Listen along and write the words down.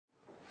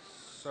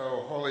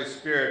So, Holy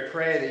Spirit,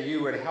 pray that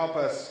you would help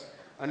us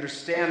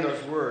understand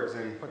those words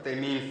and what they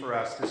mean for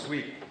us this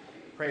week.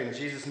 Pray in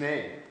Jesus'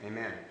 name.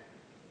 Amen.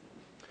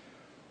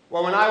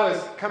 Well, when I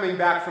was coming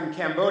back from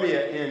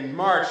Cambodia in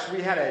March,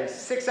 we had a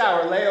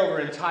 6-hour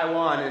layover in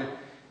Taiwan, and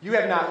you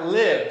have not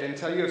lived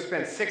until you have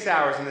spent 6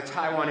 hours in the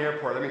Taiwan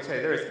airport. Let me tell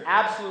you, there is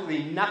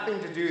absolutely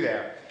nothing to do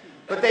there.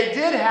 But they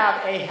did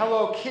have a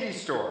Hello Kitty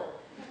store.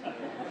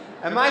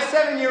 And my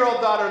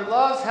 7-year-old daughter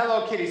loves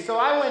Hello Kitty, so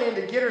I went in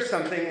to get her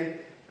something.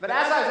 But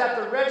as I was at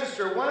the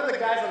register, one of the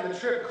guys on the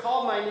trip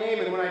called my name,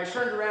 and when I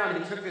turned around,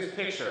 he took this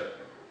picture.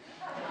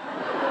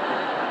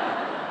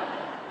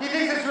 He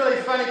thinks it's really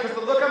funny because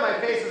the look on my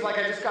face is like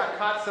I just got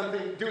caught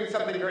doing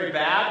something very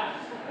bad,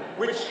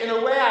 which in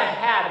a way I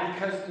had,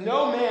 because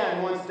no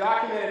man wants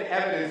documented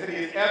evidence that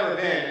he has ever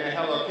been in a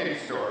Hello Kitty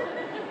store.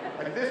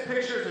 Like, this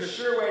picture is a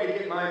sure way to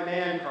get my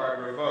man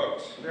card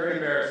revoked. Very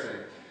embarrassing.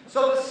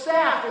 So the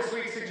staff this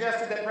week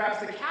suggested that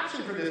perhaps the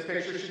caption for this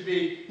picture should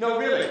be, "No,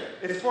 really,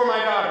 it's for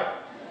my daughter."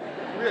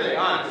 Really,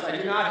 honest, I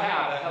do not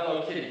have a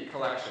Hello Kitty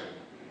collection.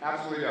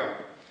 Absolutely don't.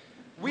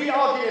 We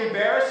all get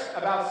embarrassed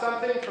about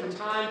something from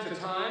time to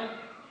time.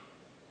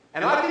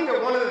 And I think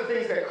that one of the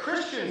things that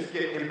Christians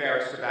get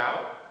embarrassed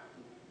about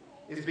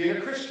is being a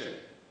Christian.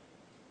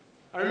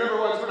 I remember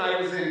once when I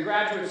was in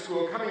graduate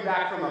school coming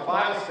back from a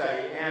Bible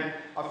study, and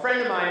a friend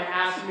of mine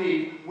asked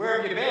me,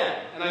 "Where have you been?"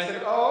 And I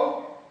said,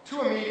 "Oh,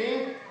 to a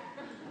meeting."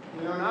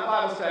 Not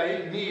Bible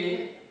study,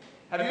 meeting.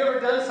 Have you ever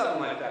done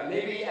something like that?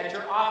 Maybe at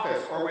your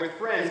office or with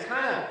friends,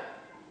 kind of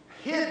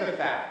hid the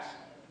fact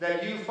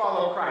that you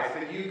follow Christ,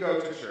 that you go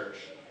to church.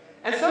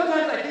 And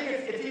sometimes I think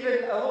it's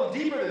even a little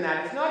deeper than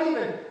that. It's not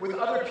even with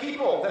other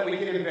people that we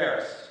get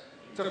embarrassed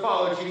to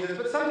follow Jesus,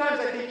 but sometimes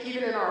I think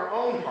even in our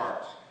own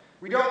heart.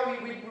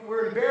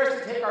 We're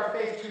embarrassed to take our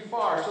faith too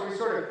far, so we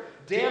sort of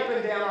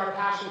dampen down our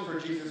passion for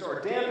Jesus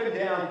or dampen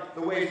down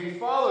the ways we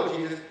follow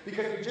Jesus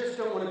because we just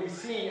don't want to be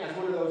seen as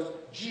one of those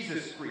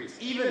Jesus freaks,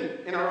 even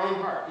in our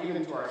own heart,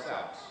 even to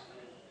ourselves.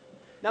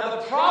 Now,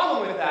 the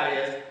problem with that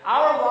is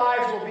our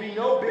lives will be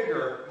no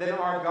bigger than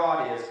our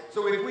God is.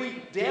 So if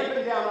we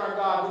dampen down our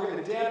God, we're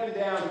going to dampen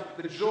down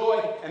the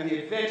joy and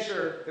the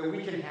adventure that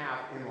we can have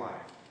in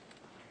life.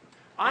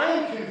 I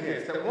am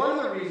convinced that one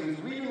of the reasons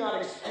we do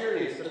not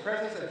experience the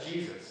presence of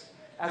Jesus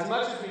as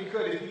much as we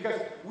could is because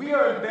we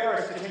are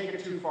embarrassed to take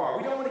it too far.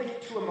 We don't want to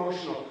get too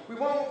emotional. We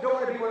don't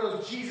want to be one of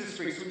those Jesus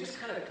freaks. We just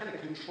kind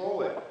of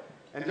control it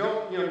and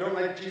don't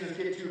let Jesus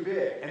get too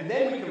big. And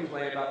then we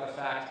complain about the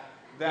fact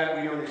that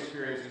we don't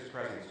experience his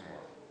presence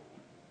more.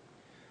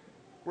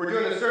 We're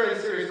doing a sermon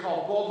series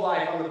called Bold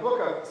Life on the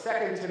book of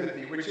 2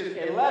 Timothy, which is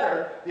a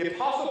letter the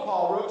Apostle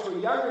Paul wrote to a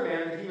younger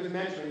man that he was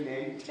mentoring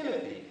named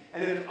Timothy.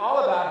 And it is all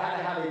about how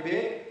to have a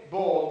big,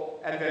 bold,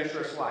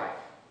 adventurous life.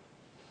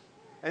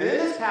 And in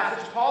this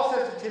passage, Paul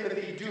says to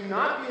Timothy, "Do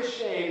not be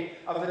ashamed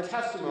of the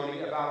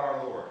testimony about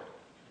our Lord."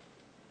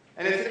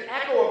 And it's an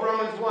echo of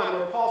Romans 1,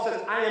 where Paul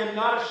says, "I am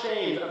not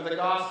ashamed of the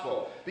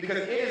gospel, because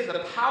it is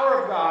the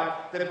power of God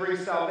that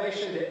brings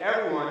salvation to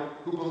everyone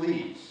who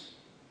believes."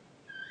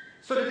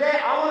 So today,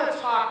 I want to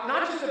talk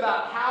not just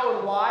about how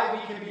and why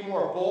we can be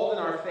more bold in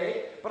our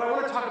faith, but I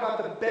want to talk about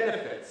the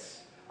benefits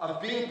of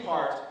being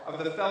part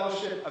of the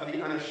fellowship of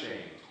the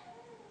unashamed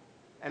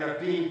and of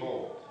being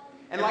bold.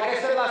 And like I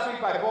said last week,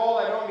 by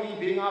bold, I don't mean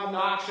being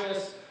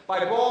obnoxious.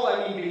 By bold,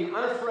 I mean being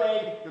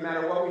unafraid no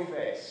matter what we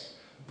face.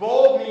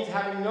 Bold means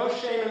having no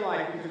shame in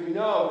life because we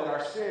know that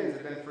our sins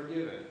have been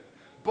forgiven.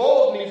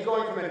 Bold means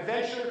going from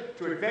adventure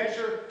to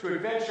adventure to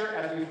adventure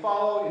as we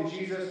follow in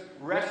Jesus'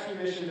 rescue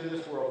mission to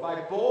this world. By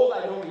bold,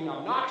 I don't mean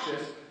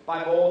obnoxious.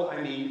 By bold,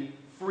 I mean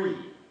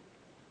free.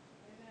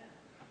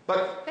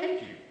 But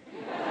thank you.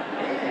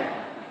 Amen.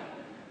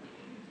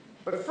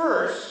 But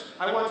first,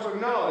 I want to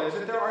acknowledge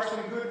that there are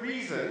some good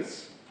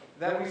reasons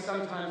that we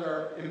sometimes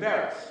are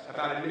embarrassed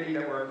about admitting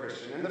that we're a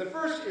Christian. And the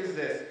first is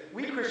this: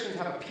 we Christians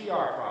have a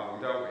PR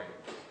problem, don't we?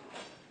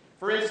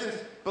 For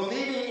instance,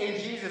 believing in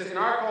Jesus in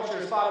our culture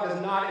is thought of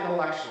as not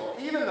intellectual,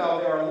 even though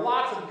there are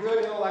lots of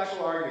good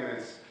intellectual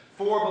arguments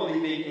for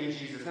believing in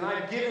Jesus. And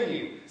I've given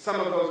you some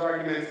of those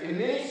arguments in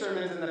many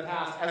sermons in the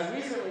past, as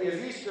recently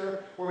as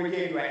Easter, where we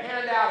gave you a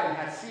handout and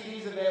had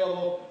CDs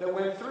available that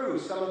went through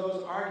some of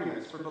those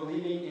arguments for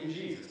believing in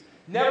Jesus.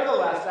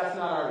 Nevertheless, that's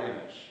not our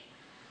image.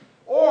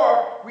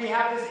 Or we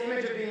have this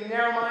image of being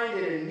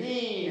narrow-minded and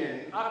mean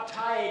and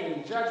uptight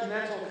and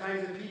judgmental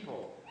kinds of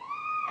people.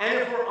 And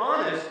if we're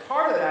honest,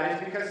 part of that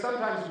is because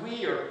sometimes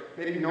we, or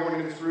maybe no one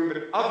in this room,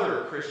 but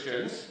other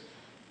Christians,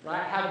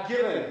 right, have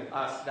given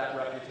us that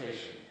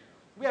reputation.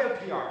 We have a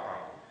PR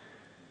problem.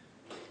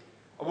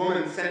 A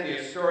woman sent me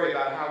a story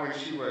about how when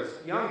she was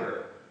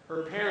younger,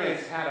 her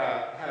parents had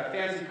a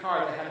fancy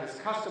car that had this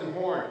custom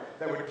horn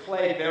that would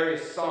play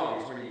various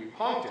songs when you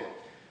honked it.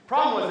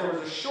 Problem was there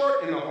was a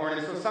short in the horn,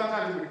 and so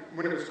sometimes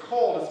when it was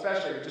cold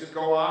especially, it would just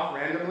go off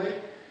randomly.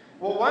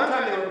 Well, one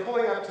time they were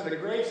pulling up to the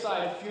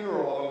graveside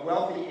funeral of a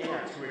wealthy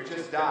aunt who had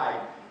just died,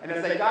 and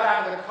as they got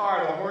out of the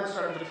car, the horn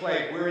started to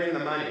play, "We're in the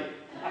money."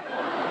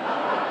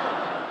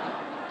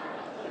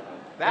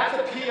 That's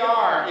a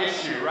PR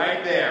issue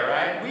right there,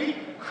 right?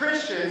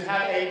 Christians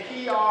have a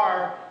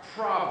PR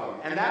problem,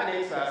 and that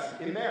makes us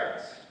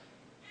embarrassed.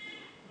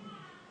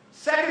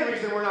 Second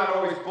reason we're not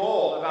always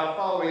bold about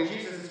following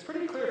Jesus is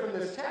pretty clear from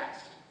this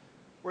text,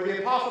 where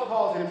the Apostle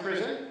Paul is in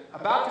prison,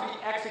 about to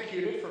be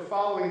executed for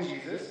following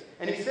Jesus,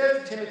 and he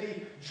says to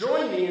Timothy,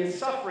 join me in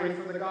suffering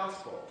for the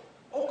gospel.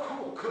 Oh,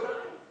 cool, could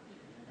I?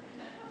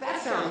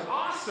 That sounds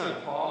awesome,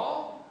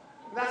 Paul.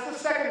 That's the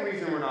second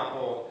reason we're not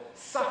bold,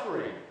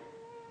 suffering.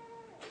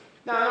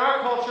 Now, in our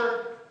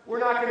culture, we're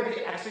not going to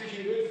be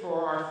executed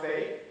for our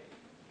faith,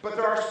 but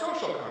there are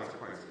social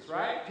consequences,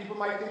 right? People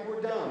might think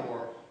we're dumb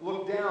or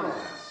look down on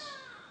us.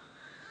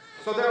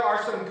 So there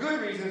are some good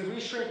reasons we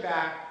shrink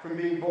back from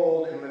being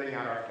bold and living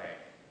out our faith.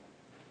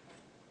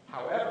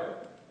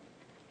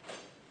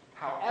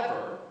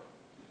 However,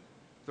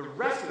 the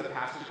rest of the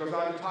passage goes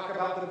on to talk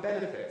about the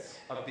benefits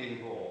of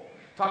being bold.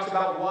 Talks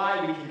about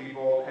why we can be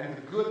bold and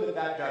the good that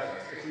that does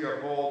us if we are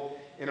bold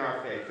in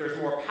our faith. There's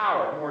more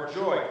power, more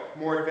joy,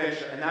 more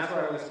adventure, and that's what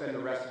I want to spend the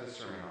rest of the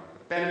sermon on.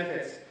 The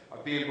benefits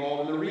of being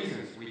bold and the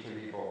reasons we can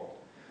be bold.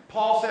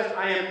 Paul says,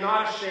 I am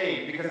not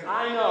ashamed because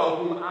I know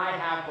whom I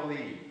have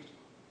believed.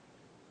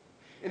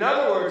 In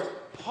other words,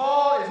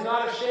 Paul is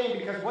not ashamed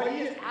because what he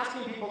is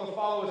asking people to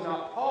follow is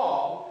not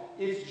Paul,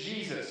 it's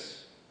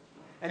Jesus.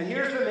 And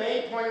here's the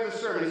main point of the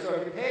sermon. So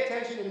if you pay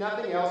attention to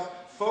nothing else,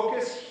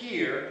 focus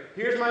here.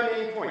 Here's my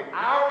main point.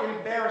 Our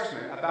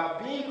embarrassment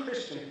about being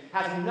Christian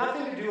has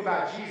nothing to do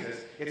about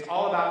Jesus. It's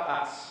all about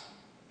us.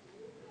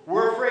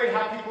 We're afraid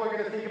how people are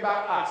going to think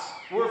about us.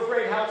 We're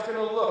afraid how it's going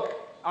to look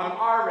on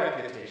our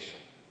reputation.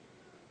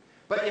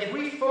 But if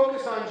we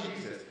focus on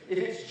Jesus, if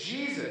it's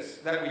Jesus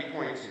that we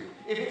point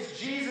to, if it's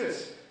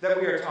Jesus that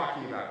we are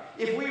talking about,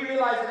 if we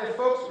realize that if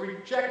folks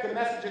reject the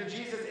message of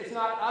Jesus, it's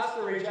not us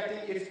they're rejecting,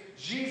 it's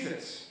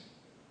Jesus,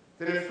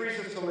 then it frees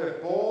us to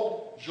live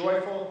bold,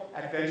 joyful,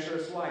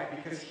 adventurous life.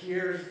 Because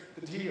here's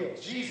the deal.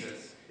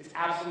 Jesus is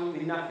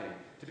absolutely nothing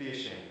to be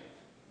ashamed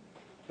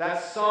of.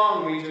 That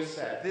song we just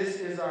said, this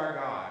is our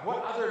God.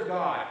 What other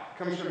God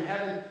comes from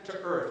heaven to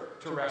earth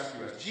to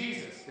rescue us?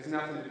 Jesus is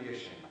nothing to be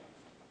ashamed of.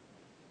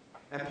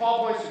 And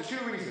Paul points to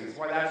two reasons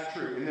why that's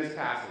true in this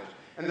passage.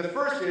 And the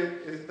first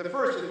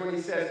is when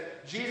he says,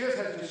 Jesus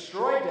has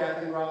destroyed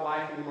death and brought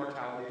life and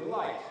immortality to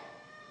light.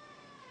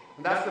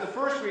 And that's the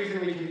first reason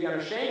we can be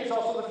unashamed. It's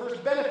also the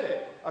first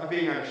benefit of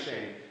being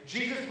unashamed.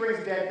 Jesus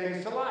brings dead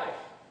things to life.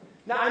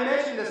 Now, I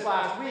mentioned this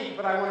last week,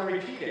 but I want to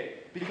repeat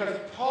it because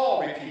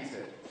Paul repeats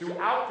it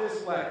throughout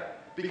this letter.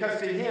 Because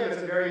to him,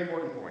 it's a very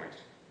important point.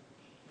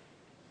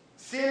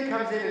 Sin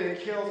comes in and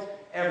it kills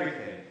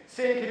everything.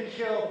 Sin can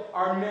kill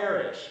our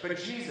marriage,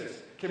 but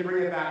Jesus can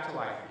bring it back to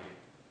life again.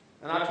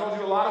 And I've told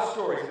you a lot of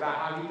stories about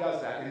how he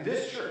does that in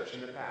this church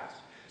in the past.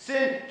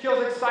 Sin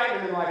kills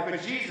excitement in life,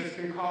 but Jesus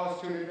can call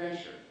us to an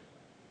adventure.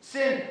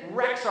 Sin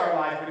wrecks our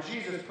life, but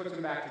Jesus puts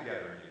them back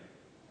together again.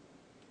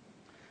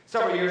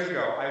 Several years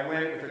ago, I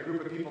went with a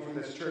group of people from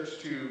this church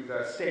to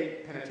the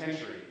state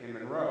penitentiary in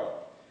Monroe.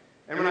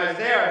 And when I was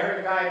there, I heard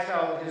a guy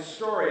tell his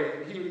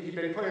story. He'd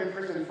been put in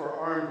prison for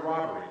armed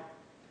robbery.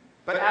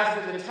 But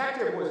as the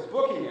detective was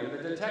booking him,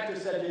 the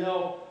detective said, you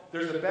know,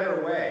 there's a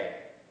better way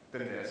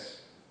than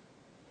this.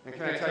 And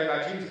can I tell you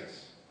about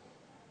Jesus?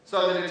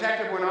 So the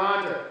detective went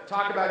on to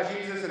talk about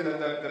Jesus, and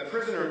the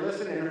prisoner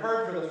listened and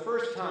heard for the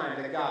first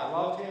time that God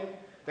loved him,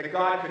 that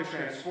God could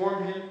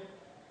transform him,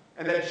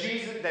 and that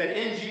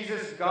in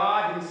Jesus,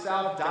 God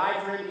himself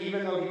died for him,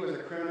 even though he was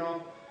a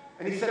criminal.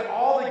 And he said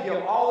all the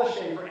guilt, all the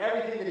shame for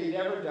everything that he'd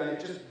ever done,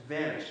 it just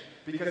vanished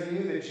because he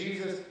knew that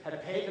Jesus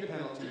had paid the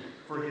penalty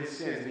for his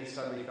sins, and he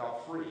suddenly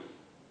felt free.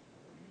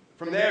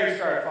 From there, he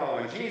started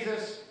following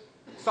Jesus,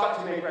 sought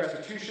to make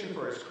restitution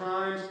for his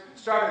crimes,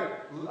 started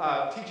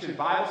teaching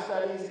Bible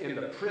studies in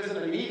the prison.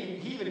 I mean,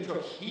 he even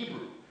took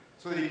Hebrew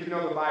so that he could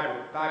know the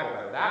Bible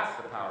better. That's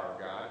the power of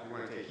God, if you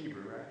want to take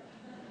Hebrew, right?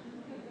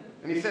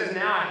 And he says,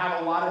 now I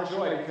have a lot of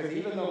joy because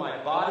even though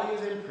my body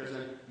is in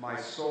prison, my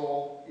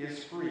soul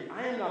is free.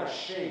 I am not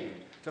ashamed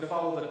to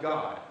follow the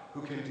God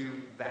who can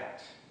do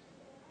that.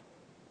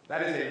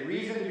 That is a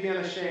reason to be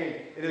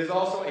unashamed. It is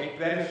also a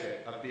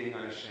benefit of being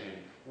unashamed.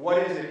 What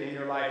is it in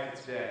your life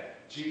that's dead?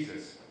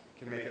 Jesus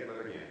can make it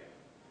live again.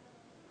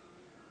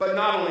 But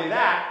not only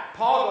that,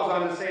 Paul goes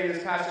on to say in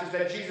this passage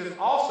that Jesus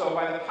also,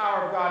 by the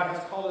power of God,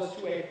 has called us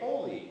to a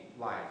holy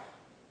life,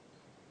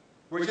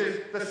 which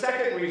is the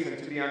second reason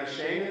to be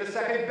unashamed and the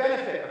second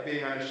benefit of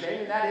being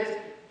unashamed, and that is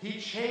he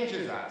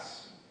changes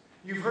us.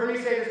 You've heard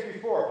me say this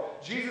before.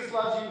 Jesus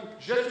loves you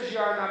just as you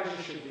are, not as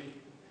you should be.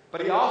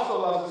 But he also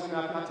loves us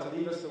enough not to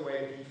leave us the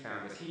way that he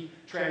found us. He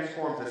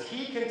transforms us.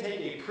 He can take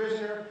a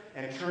prisoner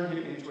and turn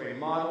him into a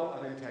model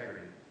of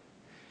integrity.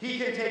 He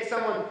can take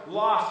someone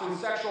lost in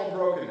sexual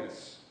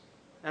brokenness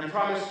and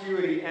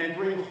promiscuity and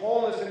bring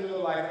wholeness into their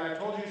life. And I've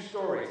told you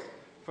stories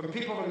from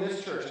people from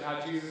this church and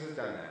how Jesus has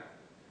done that.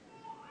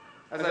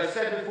 As I've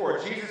said before,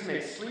 Jesus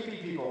makes sleepy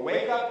people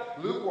wake up,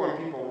 lukewarm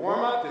people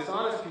warm up,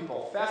 dishonest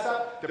people fess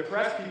up,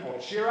 depressed people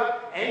cheer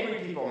up, angry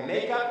people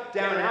make up,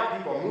 down and out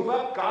people move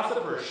up,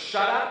 gossipers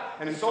shut up,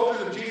 and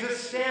soldiers of Jesus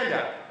stand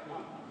up.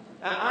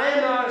 And I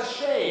am not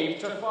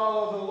ashamed to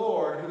follow the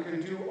Lord who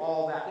can do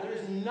all that. There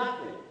is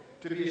nothing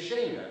to be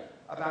ashamed of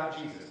about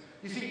Jesus.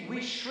 You see,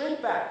 we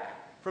shrink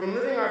back from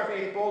living our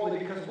faith boldly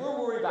because we're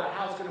worried about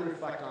how it's going to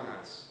reflect on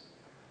us.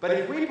 But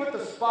if we put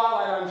the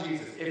spotlight on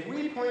Jesus, if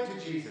we point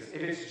to Jesus,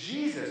 if it's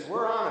Jesus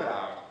we're on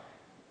about,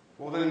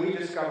 well, then we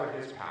discover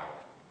his power.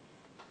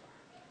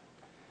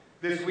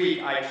 This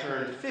week, I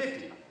turned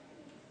 50.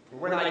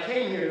 When I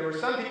came here, there were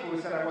some people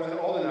who said I wasn't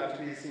old enough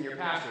to be a senior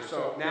pastor,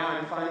 so now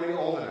I'm finally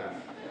old enough.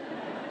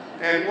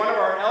 And one of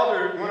our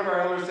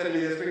elders said to me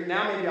this week,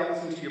 now maybe I'll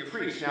listen to you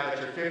preach now that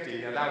you're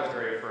 50. Now, that was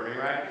very affirming,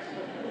 right?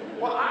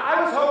 Well,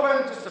 I was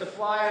hoping just to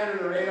fly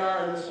under the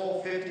radar in this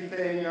whole 50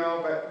 thing,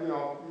 but,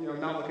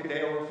 not look a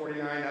day over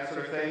 49, that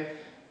sort of thing.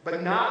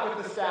 But not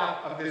with the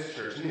staff of this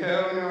church.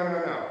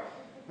 No.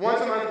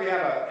 Once a month we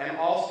have an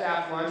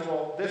all-staff lunch.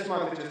 Well, this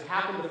month it just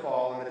happened to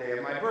fall on the day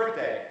of my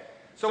birthday.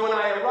 So when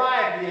I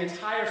arrived, the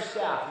entire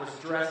staff was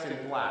dressed in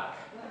black,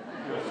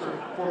 sort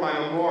of for my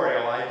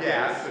memorial, I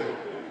guess. And,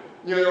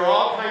 there were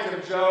all kinds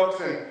of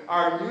jokes, and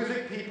our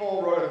music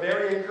people wrote a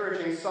very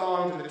encouraging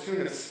song to the tune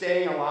of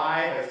Staying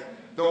Alive, as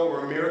though it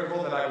were a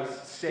miracle that I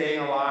was staying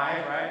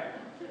alive, right?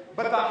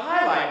 But the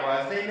highlight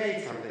was they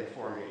made something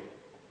for me.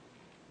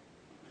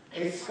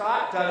 A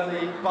Scott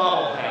Dudley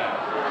bobblehead.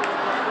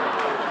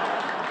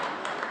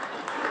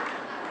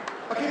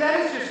 Okay, that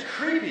is just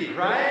creepy,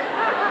 right?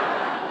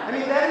 I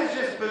mean, that is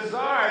just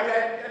bizarre.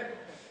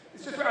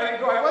 It's just,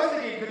 I was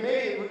thinking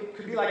it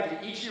could be like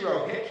the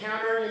Ichiro hit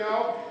counter,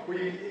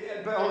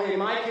 but only in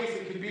my case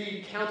it could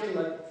be counting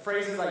like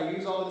phrases I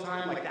use all the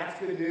time, like that's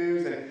good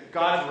news and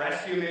God's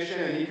rescue mission,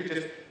 and you could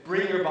just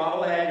bring your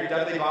bobblehead, your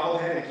Dudley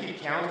bobblehead, and keep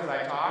count as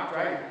I talked,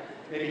 right?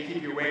 Maybe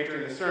keep you awake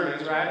during the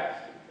sermons, right?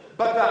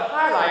 But the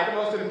highlight, the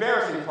most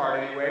embarrassing part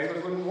anyways,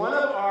 was when one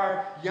of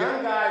our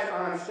young guys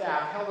on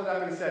staff held it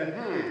up and said,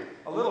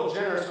 a little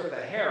generous with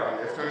the hair on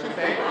this, don't you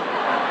think?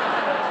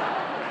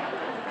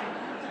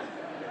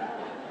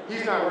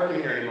 He's not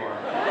working here anymore.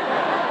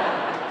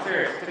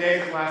 Serious,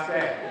 today's his last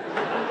day.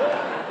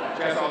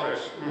 Jess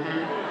Aldrich.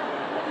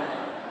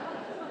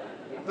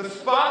 The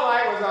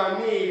spotlight was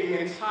on me the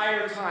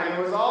entire time.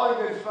 It was all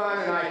in good fun,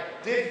 and I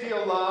did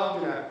feel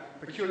loved in a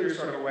peculiar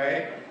sort of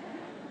way.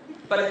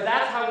 But if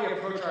that's how we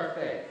approach our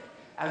faith,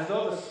 as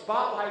though the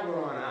spotlight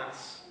were on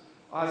us,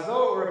 as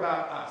though it were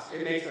about us,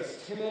 it makes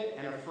us timid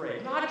and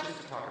afraid, not just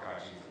to talk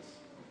about Jesus,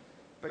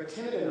 but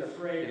timid and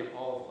afraid in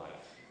all of life.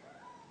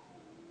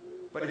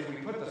 But if we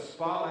put the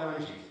spotlight on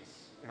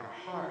Jesus, in our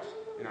heart,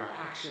 in our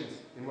actions,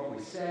 in what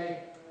we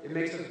say, it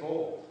makes us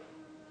bold.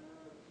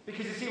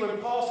 Because you see, when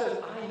Paul says,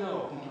 I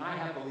know whom I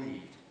have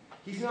believed,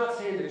 he's not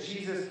saying that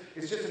Jesus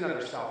is just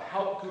another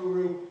self-help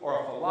guru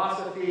or a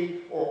philosophy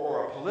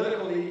or a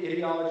political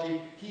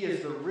ideology. He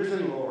is the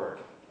risen Lord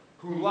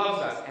who loves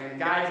us and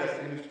guides us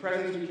and whose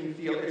presence we can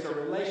feel. It's a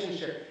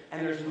relationship,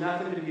 and there's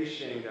nothing to be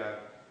ashamed of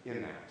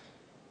in that.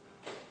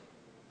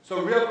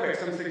 So real quick,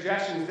 some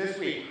suggestions this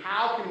week.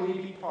 How can we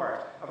be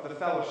part of the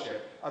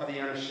fellowship of the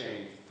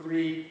unashamed?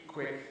 3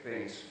 quick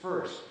things.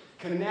 First,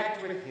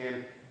 connect with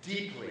him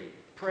deeply.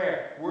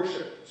 Prayer,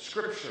 worship,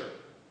 scripture.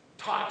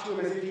 Talk to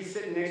him as if he's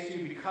sitting next to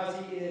you, because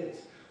he is.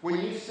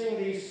 When you sing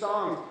these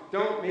songs,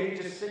 don't maybe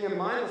just sing them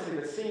mindlessly,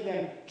 but sing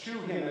them to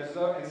him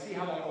and see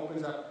how that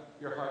opens up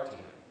your heart to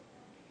him.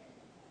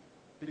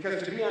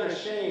 Because to be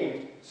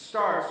unashamed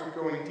starts with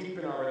going deep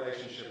in our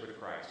relationship with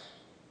Christ.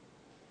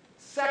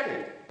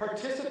 Second,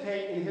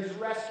 participate in his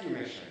rescue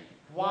mission.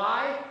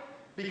 Why?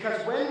 Because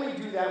when we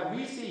do that,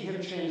 we see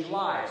him change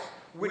lives,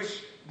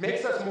 which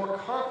makes us more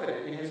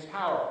confident in his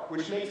power,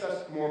 which makes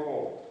us more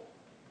bold.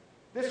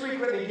 This week,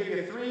 let me give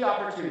you 3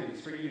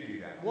 opportunities for you to do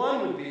that.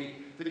 One would be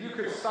that you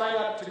could sign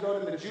up to go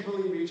to the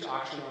Jubilee Reach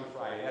auction on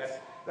Friday.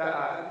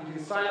 You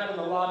can sign up in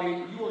the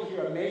lobby. You will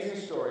hear amazing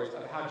stories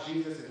of how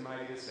Jesus is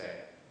mighty to save.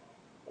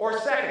 Or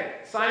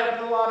second, sign up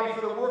in the lobby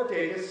for the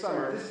workday this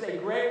summer. This is a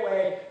great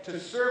way to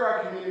serve our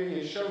community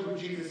and show who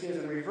Jesus is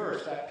and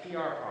reverse that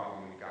PR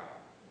problem we've got.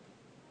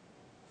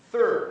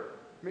 Third,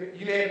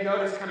 you may have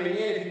noticed coming in,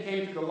 if you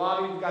came to the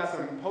lobby, we've got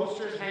some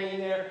posters hanging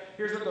there.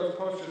 Here's what those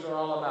posters are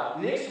all about.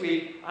 Next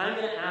week, I'm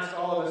going to ask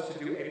all of us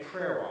to do a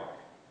prayer walk.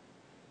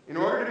 In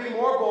order to be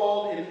more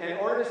bold, in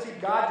order to see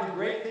God do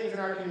great things in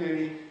our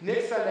community,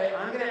 next Sunday,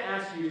 I'm going to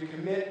ask you to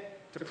commit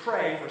to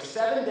pray for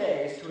 7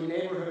 days to a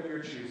neighborhood of your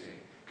choosing.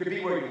 Could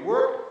be where you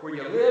work, where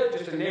you live,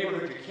 just a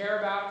neighborhood you care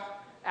about.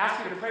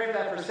 Ask you to pray for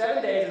that for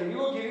 7 days, and we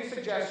will give you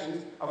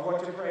suggestions of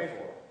what to pray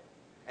for.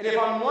 And if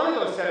on one of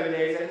those 7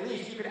 days, at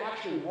least, you could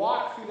actually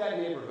walk through that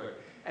neighborhood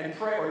and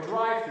pray, or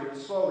drive through it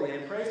slowly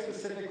and pray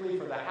specifically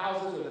for the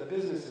houses or the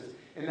businesses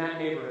in that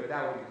neighborhood,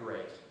 that would be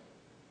great.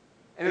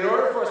 And in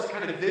order for us to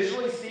kind of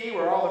visually see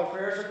where all the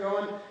prayers are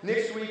going,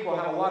 next week we'll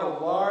have a lot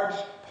of large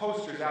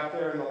posters out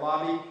there in the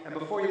lobby. And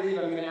before you leave,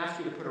 I'm going to ask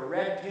you to put a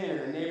red pin in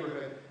the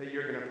neighborhood that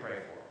you're going to pray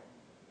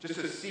for, just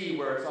to see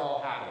where it's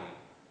all happening.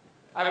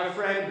 I have a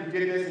friend who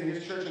did this in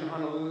his church in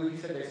Honolulu. He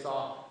said they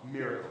saw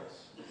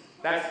miracles.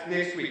 That's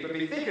next week. But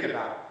be thinking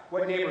about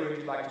what neighborhood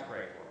you'd like to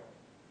pray for.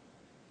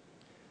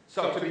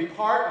 So to be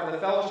part of the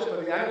fellowship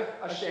of the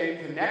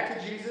unashamed,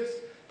 connect to Jesus,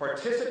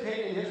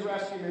 participate in his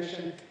rescue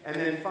mission, and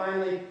then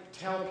finally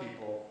tell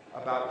people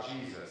about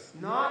Jesus.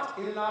 Not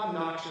in an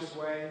obnoxious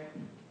way,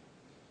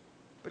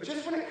 but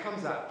just when it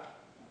comes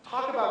up.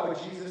 Talk about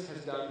what Jesus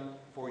has done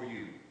for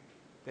you.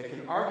 They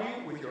can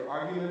argue with your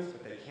arguments,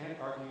 but they can't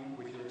argue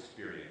with your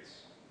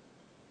experience.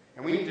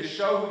 And we need to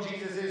show who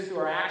Jesus is through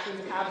our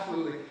actions,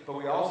 absolutely, but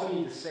we also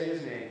need to say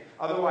his name.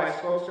 Otherwise,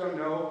 folks don't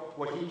know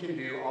what he can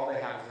do. All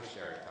they have is their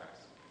stereotypes.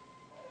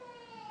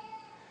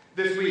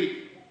 This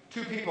week,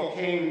 2 people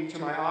came to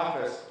my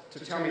office to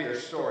tell me their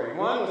story.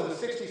 One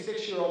was a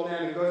 66-year-old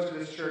man who goes to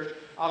this church.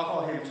 I'll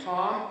call him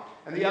Tom.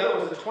 And the other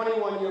was a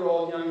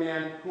 21-year-old young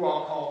man who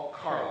I'll call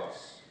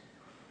Carlos.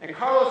 And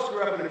Carlos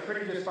grew up in a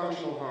pretty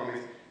dysfunctional home.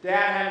 His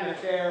dad had an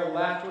affair,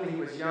 left when he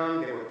was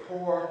young, they were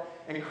poor,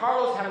 and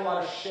Carlos had a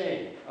lot of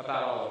shame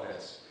about all of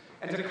this.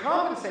 And to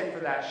compensate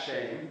for that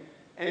shame,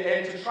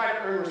 and to try to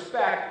earn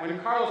respect, when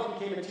Carlos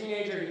became a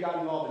teenager, he got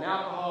involved in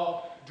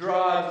alcohol,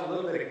 drugs, a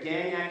little bit of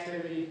gang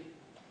activity.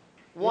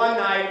 One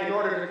night, in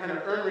order to kind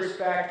of earn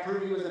respect,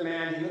 prove he was a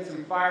man, he lit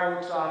some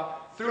fireworks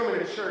off, threw them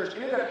in a church,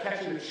 ended up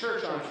catching the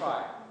church on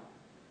fire.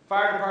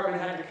 Fire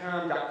department had to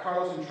come, got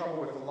Carlos in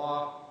trouble with the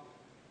law.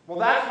 Well,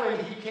 that's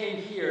when he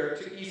came here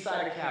to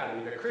Eastside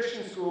Academy, the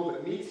Christian school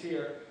that meets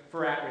here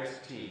for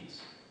at-risk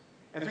teens.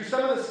 And through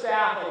some of the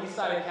staff at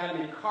Eastside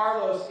Academy,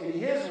 Carlos, in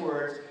his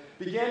words,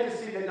 began to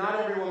see that not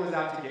everyone was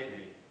out to get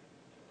me,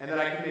 and that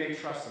I could maybe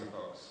trust some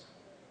folks,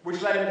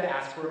 which led him to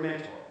ask for a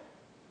mentor.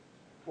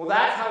 Well,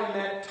 that's how he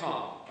met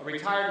Tom, a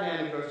retired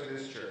man who goes to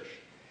this church.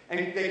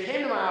 And they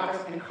came to my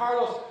office, and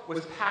Carlos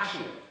was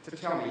passionate to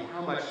tell me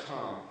how much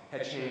Tom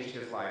had changed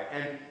his life.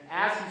 And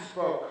as he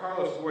spoke,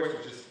 Carlos' voice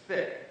was just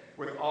thick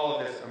with all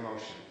of this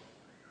emotion.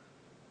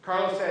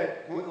 Carlos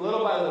said,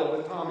 little by little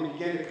with Tom, he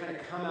began to kind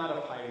of come out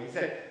of hiding. He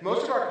said,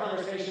 most of our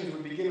conversations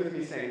would begin with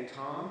me saying,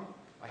 Tom,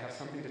 I have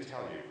something to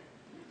tell you.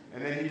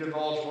 And then he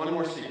divulged one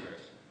more secret,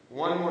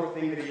 one more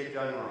thing that he had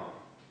done wrong.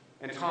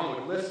 And Tom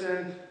would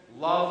listen,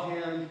 love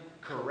him,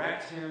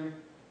 correct him.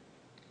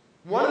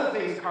 One of the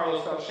things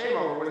Carlos felt shame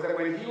over was that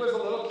when he was a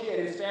little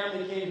kid, his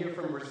family came here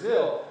from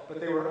Brazil, but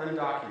they were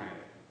undocumented.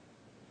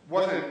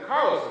 Wasn't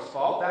Carlos'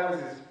 fault, that was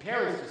his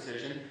parents'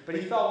 decision, but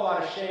he felt a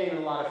lot of shame and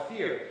a lot of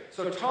fear.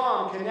 So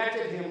Tom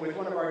connected him with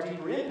one of our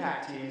deeper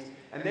impact teams,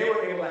 and they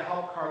were able to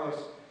help Carlos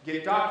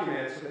get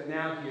documented so that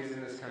now he is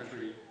in this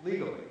country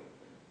legally.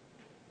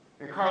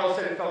 And Carlos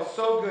said it felt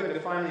so good to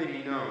finally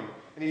be known.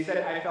 And he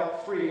said, I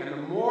felt free, and the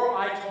more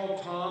I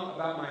told Tom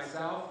about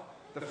myself,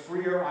 the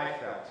freer I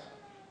felt.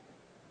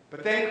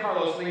 But then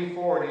Carlos leaned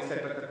forward and he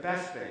said, but the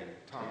best thing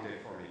Tom did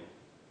for me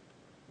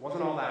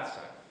wasn't all that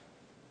stuff.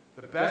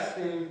 The best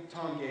thing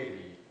Tom gave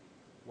me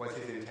was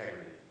his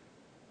integrity.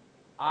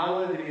 I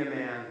wanted to be a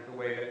man the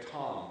way that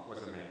Tom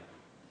was a man.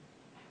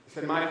 He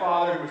said, my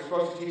father, who was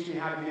supposed to teach me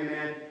how to be a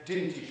man,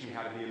 didn't teach me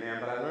how to be a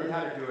man, but I learned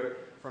how to do it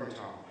from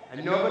Tom.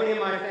 And nobody in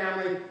my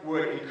family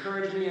would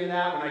encourage me in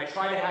that. When I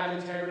try to have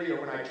integrity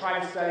or when I try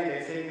to study,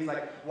 they'd say things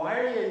like, why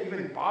are you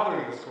even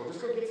bothering with school?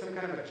 Just go get some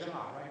kind of a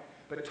job, right?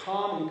 But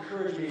Tom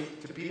encouraged me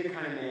to be the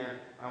kind of man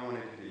I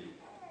wanted to be.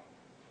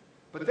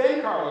 But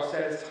then Carlos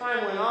said, as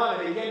time went on,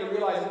 I began to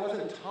realize it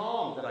wasn't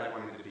Tom that I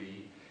wanted to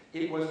be.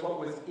 It was what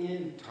was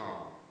in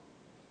Tom,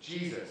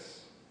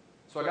 Jesus.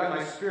 So I got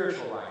my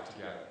spiritual life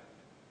together.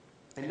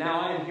 And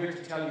now I am here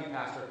to tell you,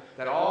 Pastor,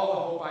 that all the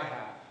hope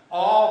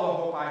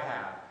I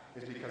have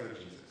is because of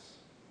Jesus.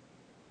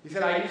 He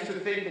said, I used to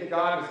think that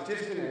God was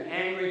distant and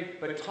angry,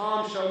 but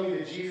Tom showed me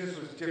that Jesus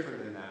was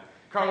different than that.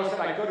 Carlos said,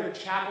 I go to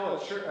chapel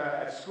at,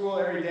 at school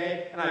every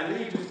day, and I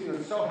leave just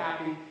feeling so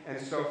happy and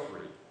so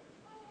free.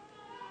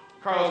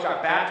 Carlos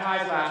got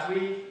baptized last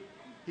week.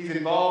 He's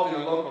involved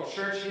in a local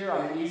church here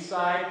on the east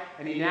side,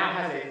 and he now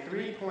has a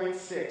 3.6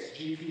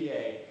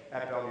 GPA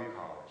at Bellevue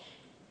College.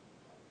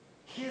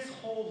 His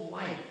whole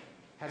life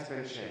has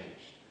been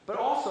changed, but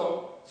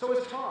also, so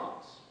is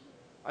Tom's.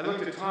 I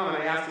looked at Tom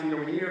and I asked him,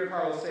 when you hear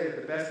Carlos say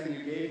that the best thing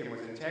you gave him was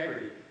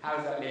integrity, how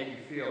does that make you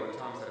feel? And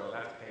Tom said, oh,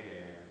 that's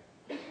payday,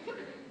 man.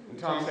 And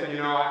Tom said,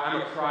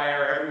 I'm a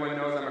crier. Everyone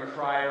knows I'm a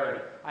crier,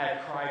 and I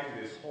have cried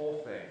through this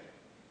whole thing.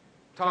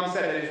 Tom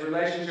said that his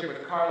relationship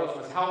with Carlos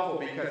was helpful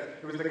because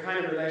it was the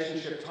kind of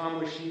relationship Tom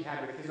wished he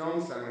had with his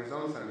own son when his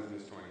own son was in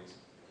his 20s.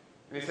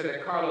 And he said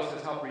that Carlos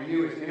has helped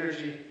renew his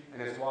energy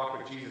and his walk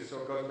with Jesus,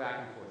 so it goes back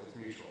and forth. It's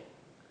mutual.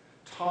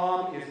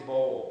 Tom is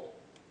bold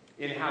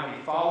in how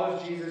he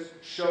follows Jesus,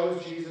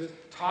 shows Jesus,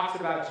 talks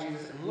about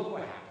Jesus, and look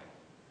what happened.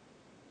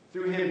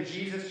 Through him,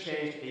 Jesus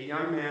changed a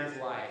young man's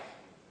life.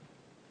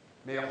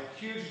 Made a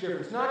huge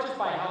difference, not just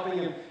by helping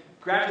him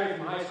graduate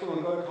from high school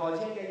and go to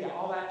college, yeah,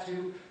 all that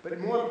too, but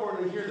more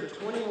importantly, here's a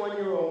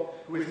 21-year-old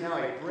who is now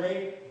a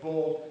brave,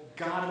 bold,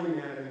 godly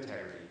man of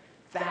integrity.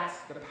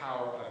 That's the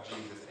power of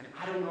Jesus. And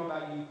I don't know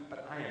about you,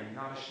 but I am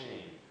not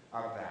ashamed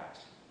of that.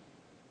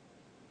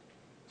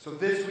 So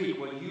this week,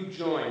 will you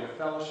join the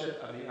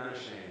fellowship of the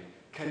unashamed?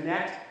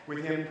 Connect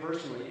with him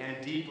personally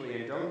and deeply,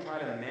 and don't try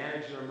to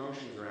manage your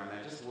emotions around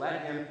that. Just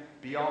let him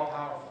be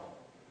all-powerful.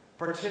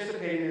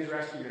 Participate in his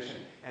rescue mission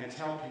and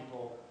tell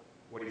people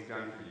what he's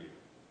done for you.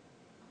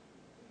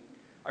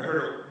 I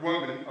heard a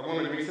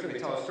woman recently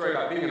tell a story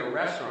about being in a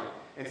restaurant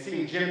and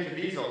seeing Jim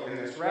Caviezel in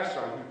this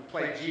restaurant, who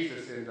played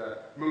Jesus in the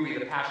movie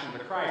The Passion of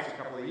the Christ a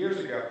couple of years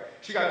ago.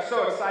 She got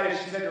so excited,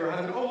 she said to her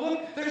husband, "Oh,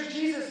 look, there's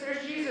Jesus,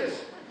 there's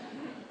Jesus."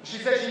 She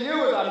said she knew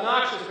it was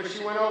obnoxious, but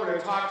she went over to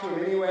talk to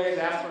him anyways,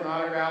 asked for an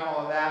autograph,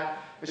 all of that.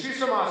 But she's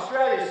from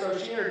Australia, so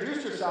she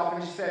introduced herself,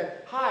 and she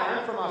said, "Hi,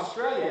 I'm from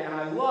Australia, and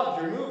I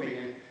loved your movie."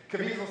 And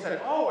Caviezel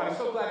said, "Oh, I'm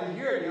so glad to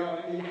hear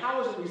it. How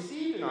was it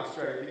received in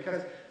Australia?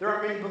 Because there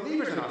aren't many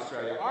believers in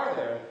Australia, are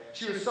there?" And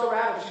she was so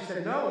rattled, she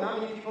said, "No, not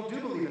many people do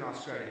believe in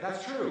Australia.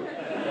 That's true."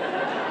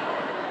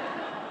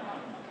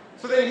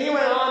 So then he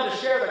went on to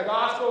share the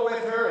gospel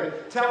with her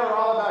and tell her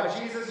all about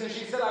Jesus, and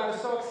she said, "I was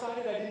so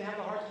excited I didn't have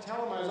the heart to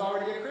tell him I was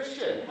already a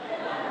Christian.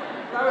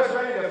 But I was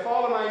ready to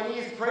fall on my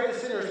knees, pray the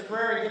sinner's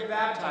prayer, and get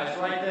baptized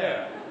right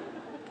there."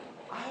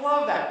 I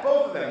love that.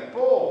 Both of them,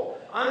 bold,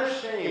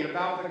 unashamed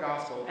about the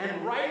gospel,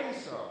 and rightly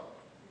so.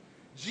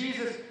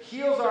 Jesus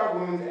heals our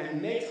wounds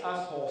and makes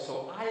us whole,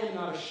 so I am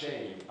not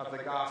ashamed of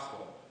the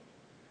gospel.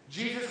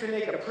 Jesus can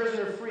make a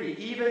prisoner free,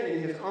 even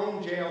in his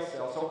own jail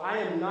cell, so I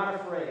am not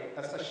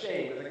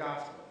ashamed of the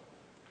gospel.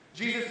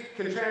 Jesus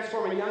can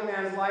transform a young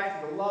man's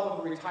life through the love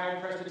of a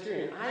retired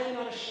Presbyterian. I am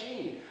not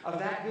ashamed of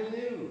that good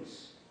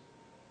news.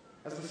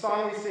 As the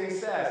song we sing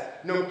says,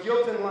 no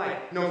guilt in life,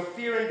 no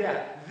fear in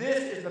death. This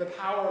is the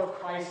power of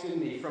Christ in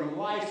me. From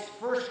life's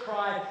first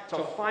cry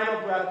till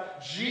final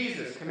breath,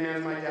 Jesus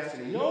commands my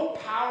destiny. No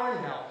power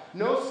in hell,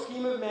 no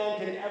scheme of man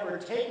can ever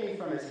take me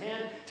from his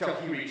hand till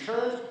he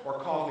returns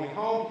or calls me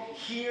home.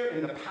 Here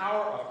in the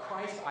power of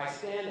Christ I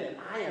stand, and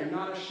I am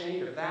not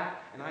ashamed of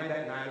that, and I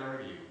bet neither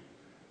are you.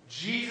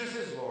 Jesus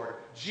is Lord.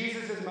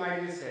 Jesus is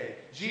mighty to save.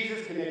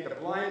 Jesus can make the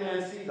blind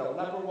man see, the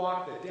leper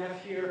walk, the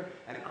deaf hear,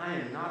 and I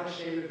am not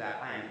ashamed of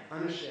that. I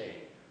am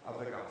unashamed of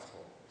the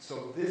gospel.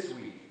 So this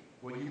week,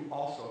 will you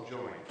also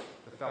join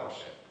the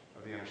fellowship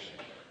of the unashamed?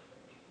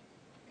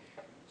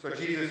 So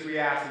Jesus, we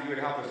ask that you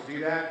would help us do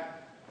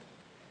that.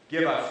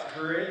 Give us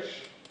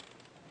courage.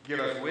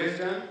 Give us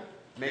wisdom.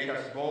 Make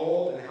us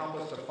bold, and help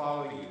us to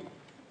follow you.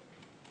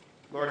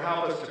 Lord,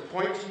 help us to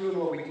point to you in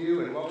what we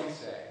do and what we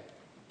say,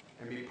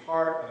 and be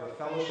part of the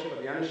fellowship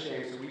of the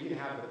unashamed so we can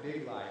have the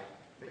big life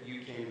that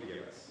you came to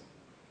give us.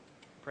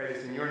 Pray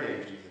this in your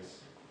name,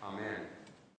 Jesus. Amen.